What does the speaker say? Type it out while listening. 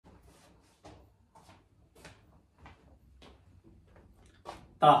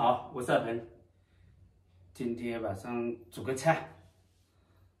大家好，我是阿平。今天晚上煮个菜，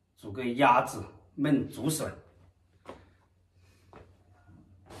煮个鸭子焖竹笋。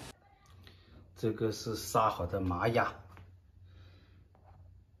这个是杀好的麻鸭，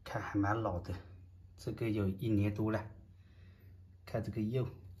看还蛮老的，这个有1年多了。看这个肉，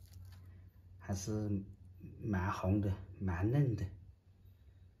还是蛮红的，蛮嫩的。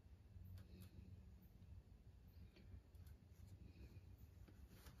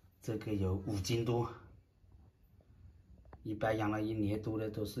 这个有5斤多，一般养了1年多的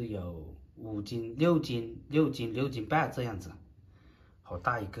都是有5斤、6斤、6斤半这样子，好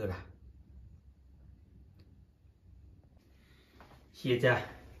大一个了。现在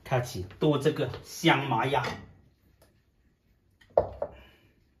开始剁这个香麻鸭。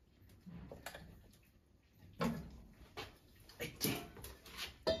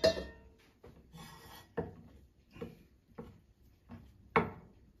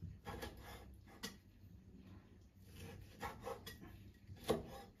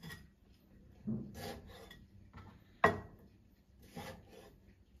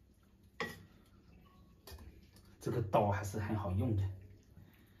 这个刀还是很好用的，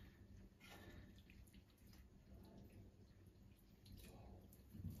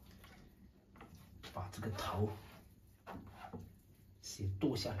把这个头先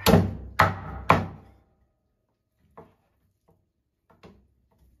剁下来，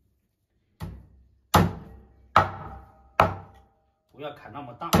不要砍那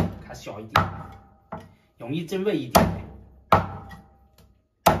么大，砍小一点，容易增味一点。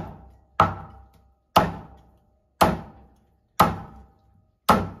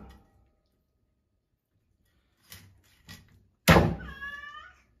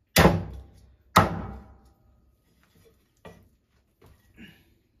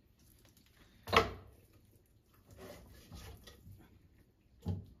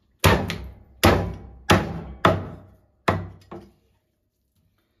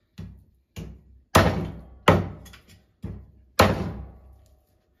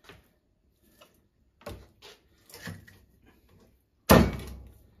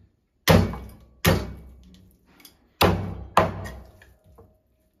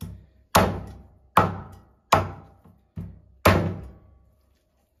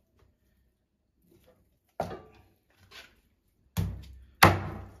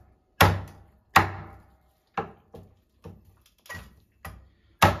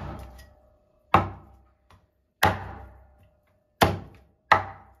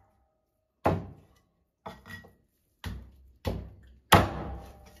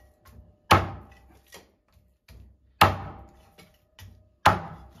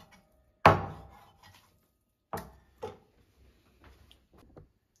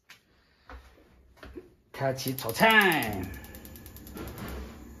 开启炒菜，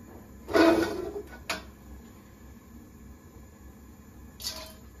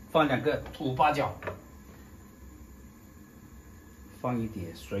放2个土八角，放一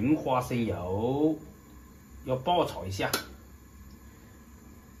点纯花生油，要爆炒一下，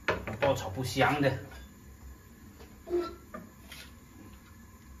爆炒不香的。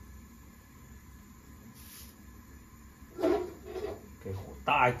给火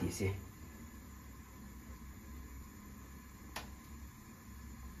大一点些。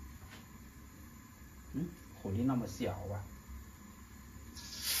 火力那么小啊！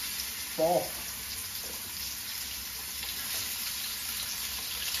爆！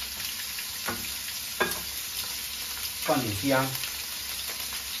放点姜，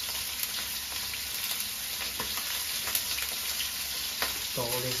刀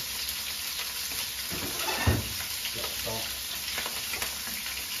嘞，小刀。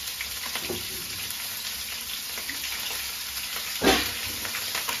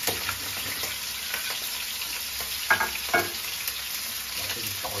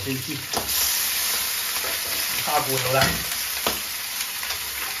 进去，大骨头了，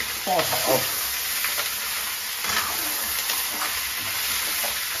爆炒，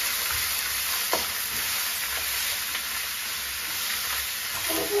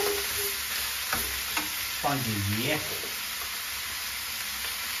放点盐。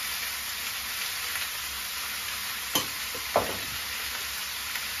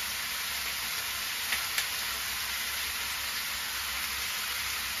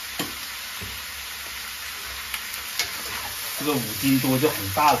 这个5斤多就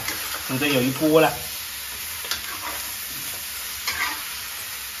很大了，煮的有一锅了。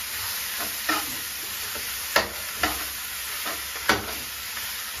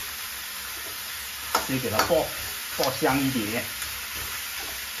先给它爆香一点。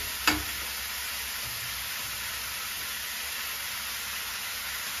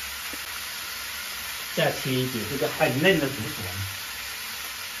再切一点这个很嫩的竹笋，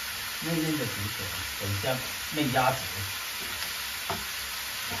嫩嫩的竹笋，等一下焖鸭子。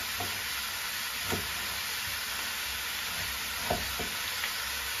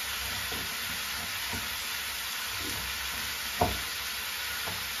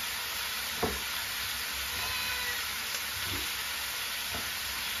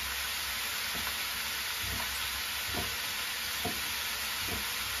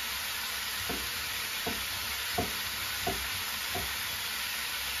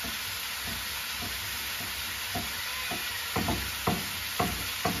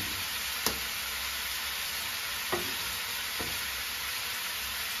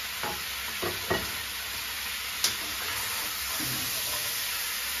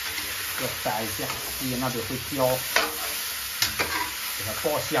要筛一下，因为那边会焦，给它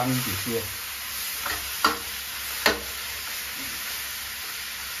爆香一点些。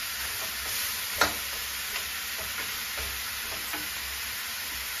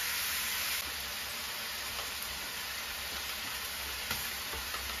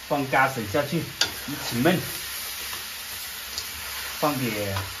放干笋下去，一起焖，放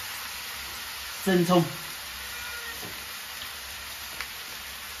点生葱。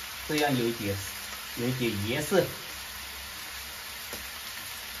这样有一点颜色，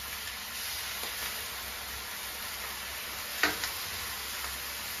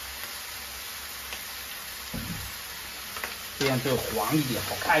这样就黄一点，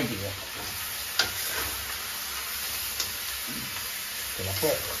好看一点。给它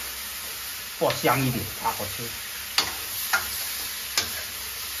爆香一点，才好吃。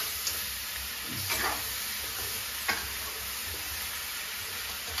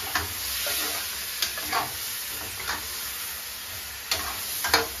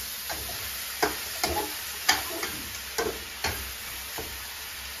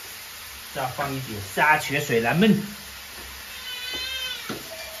再放一点沙泉水来焖，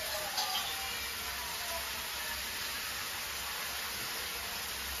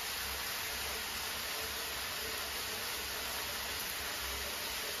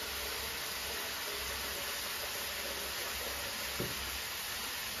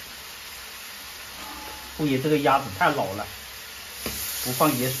不然这个鸭子太老了，不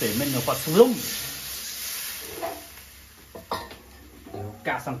放点水焖的话出肉。然后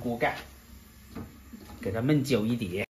盖上锅盖。给它焖久一点。